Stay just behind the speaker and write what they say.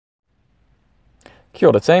Kia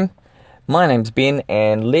ora team, my name's Ben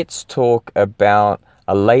and let's talk about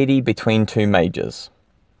a lady between two majors.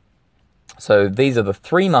 So these are the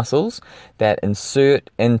three muscles that insert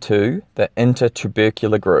into the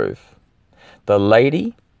intertubercular groove. The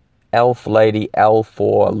lady, L for lady, L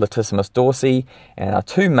for latissimus dorsi, and our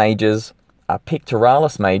two majors are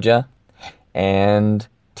pectoralis major and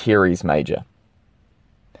teres major.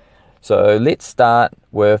 So let's start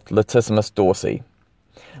with latissimus dorsi.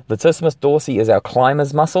 Latissimus dorsi is our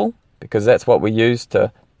climber's muscle because that's what we use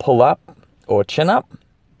to pull up or chin up.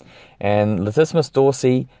 And latissimus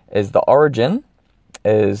dorsi is the origin,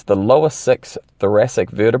 is the lower six thoracic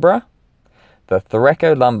vertebra, the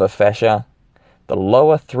thoracolumbar fascia, the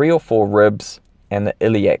lower 3 or 4 ribs, and the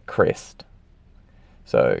iliac crest.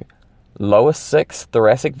 So, lower 6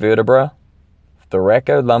 thoracic vertebra,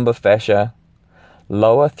 thoracolumbar fascia,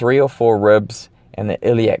 lower 3 or 4 ribs, and the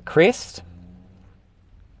iliac crest.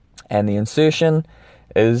 And the insertion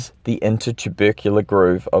is the intertubercular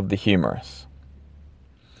groove of the humerus.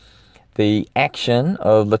 The action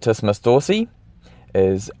of latissimus dorsi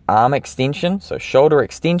is arm extension, so shoulder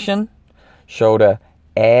extension, shoulder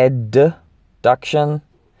adduction,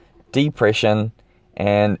 depression,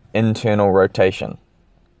 and internal rotation.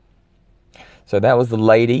 So that was the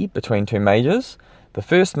lady between two majors. The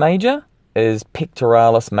first major is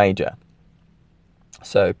pectoralis major.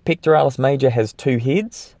 So pectoralis major has two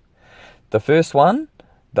heads. The first one,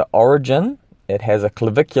 the origin, it has a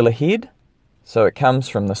clavicular head. So it comes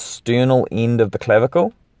from the sternal end of the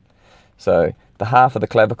clavicle. So the half of the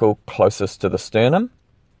clavicle closest to the sternum.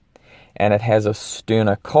 And it has a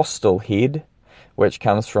sternocostal head, which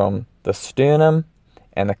comes from the sternum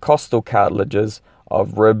and the costal cartilages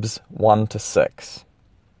of ribs 1 to 6.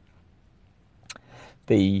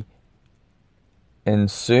 The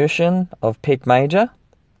insertion of pec major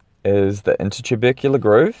is the intertubercular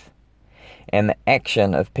groove, and the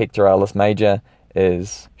action of pectoralis major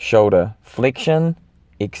is shoulder flexion,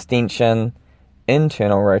 extension,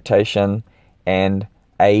 internal rotation, and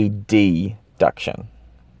adduction.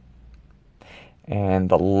 And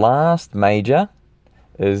the last major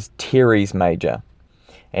is teres major.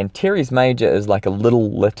 And teres major is like a little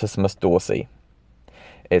latissimus dorsi.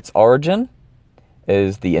 Its origin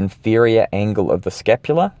is the inferior angle of the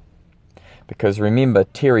scapula, because remember,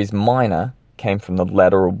 teres minor came from the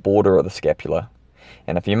lateral border of the scapula.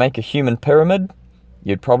 And if you make a human pyramid,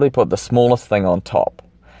 you'd probably put the smallest thing on top.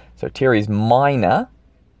 So teres minor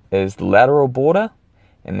is the lateral border,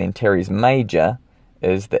 and then teres major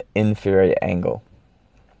is the inferior angle.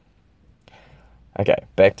 Okay,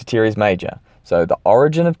 back to teres major. So the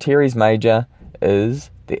origin of teres major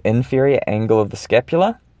is the inferior angle of the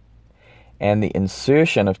scapula, and the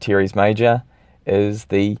insertion of teres major is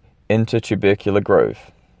the intertubercular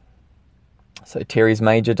groove. So teres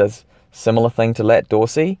major does similar thing to lat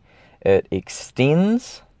dorsi. It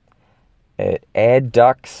extends, it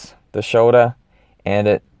adducts the shoulder, and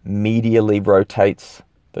it medially rotates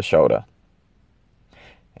the shoulder.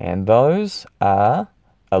 And those are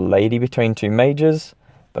a lady between two majors,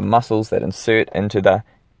 the muscles that insert into the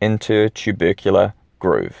intertubercular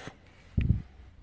groove.